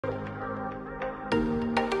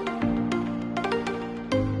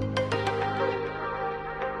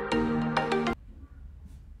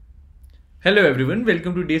Hello everyone,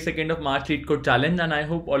 welcome to day second of March Leetcode challenge and I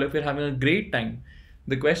hope all of you are having a great time.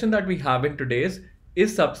 The question that we have in today's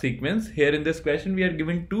is subsequence. Here in this question we are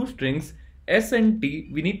given two strings S and T.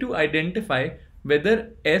 We need to identify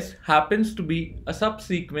whether S happens to be a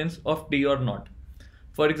subsequence of T or not.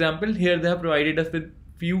 For example, here they have provided us with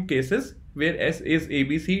few cases where S is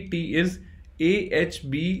ABC, T is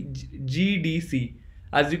AHBGDC.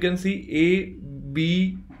 As you can see, A,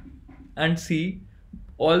 B and C,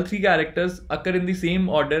 all three characters occur in the same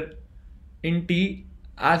order in T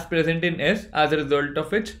as present in S, as a result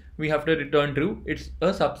of which we have to return true. It's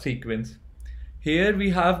a subsequence. Here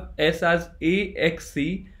we have S as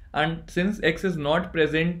AXC, and since X is not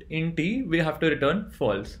present in T, we have to return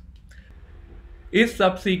false. Is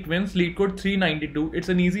subsequence Leetcode 392? It's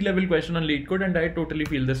an easy level question on Leetcode and I totally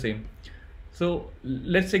feel the same. So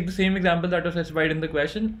let's take the same example that was specified in the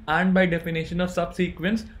question, and by definition of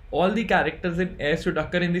subsequence, all the characters in S should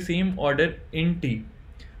occur in the same order in T.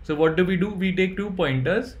 So what do? We take two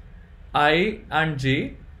pointers, I and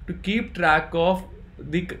J, to keep track of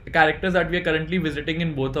the characters that we are currently visiting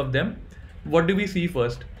in both of them. What do we see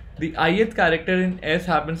first? The ith character in S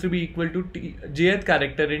happens to be equal to jth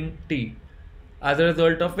character in T, as a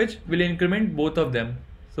result of which we'll increment both of them.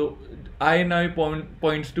 So I now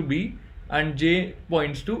points to B and J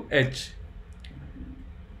points to H.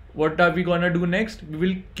 What are we gonna do next? We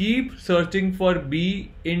will keep searching for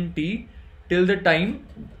B in T till the time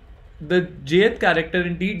the jth character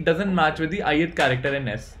in T doesn't match with the ith character in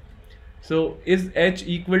S. So is H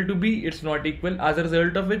equal to B? It's not equal, as a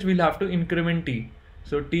result of which we'll have to increment T.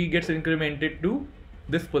 So T gets incremented to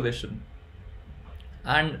this position.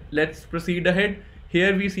 And let's proceed ahead.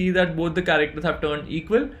 Here we see that both the characters have turned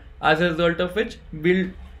equal, as a result of which we'll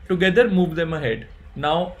together move them ahead.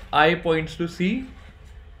 Now I points to C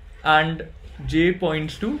and J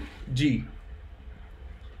points to G.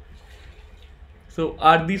 So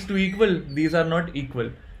are these two equal? These are not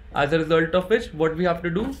equal. As a result of which, what we have to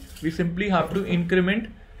do, we simply have to increment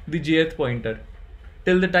the jth pointer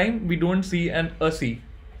till the time we don't see a C.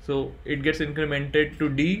 So it gets incremented to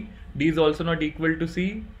D. D is also not equal to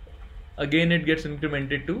C. Again it gets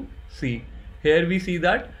incremented to C. Here we see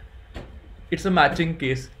that it's a matching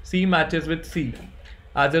case. C matches with C.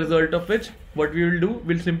 As a result of which, what we will do,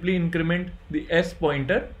 we'll simply increment the S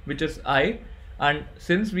pointer, which is I, and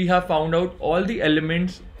since we have found out all the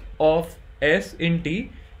elements of S in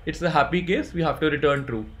T, it's a happy case, we have to return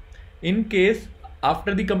true. In case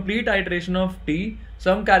after the complete iteration of T,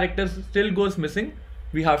 some characters still goes missing,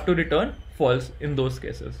 we have to return false in those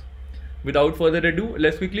cases. Without further ado,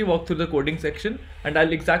 let's quickly walk through the coding section and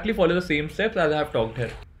I'll exactly follow the same steps as I have talked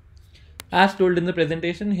here. As told in the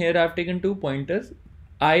presentation, here I have taken two pointers.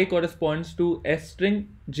 I corresponds to S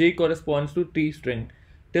string, J corresponds to T string.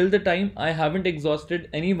 Till the time I haven't exhausted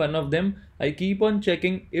any one of them, I keep on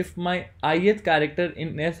checking if my ith character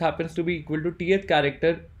in S happens to be equal to jth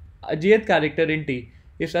character in T.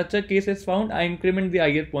 If such a case is found, I increment the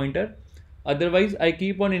ith pointer. Otherwise, I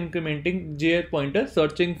keep on incrementing jth pointer,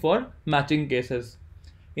 searching for matching cases.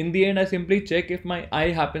 In the end, I simply check if my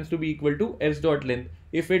I happens to be equal to s.length.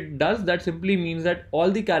 If it does, that simply means that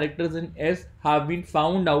all the characters in S have been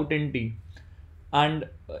found out in T. And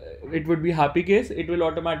it would be happy case, it will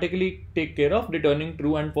automatically take care of returning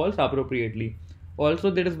true and false appropriately. Also,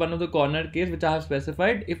 there is one of the corner case which I have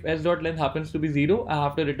specified. If s.length happens to be 0, I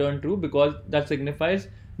have to return true because that signifies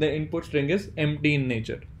the input string is empty in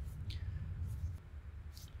nature.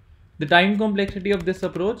 The time complexity of this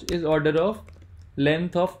approach is order of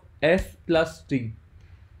length of S plus T.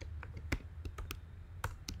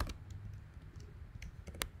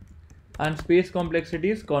 And space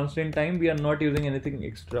complexity is constant time. We are not using anything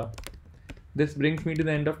extra. This brings me to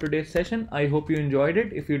the end of today's session. I hope you enjoyed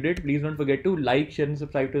it. If you did, please don't forget to like, share and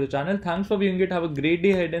subscribe to the channel. Thanks for viewing it. Have a great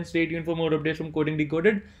day ahead and stay tuned for more updates from Coding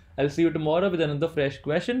Decoded. I'll see you tomorrow with another fresh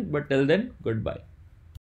question. But till then, goodbye.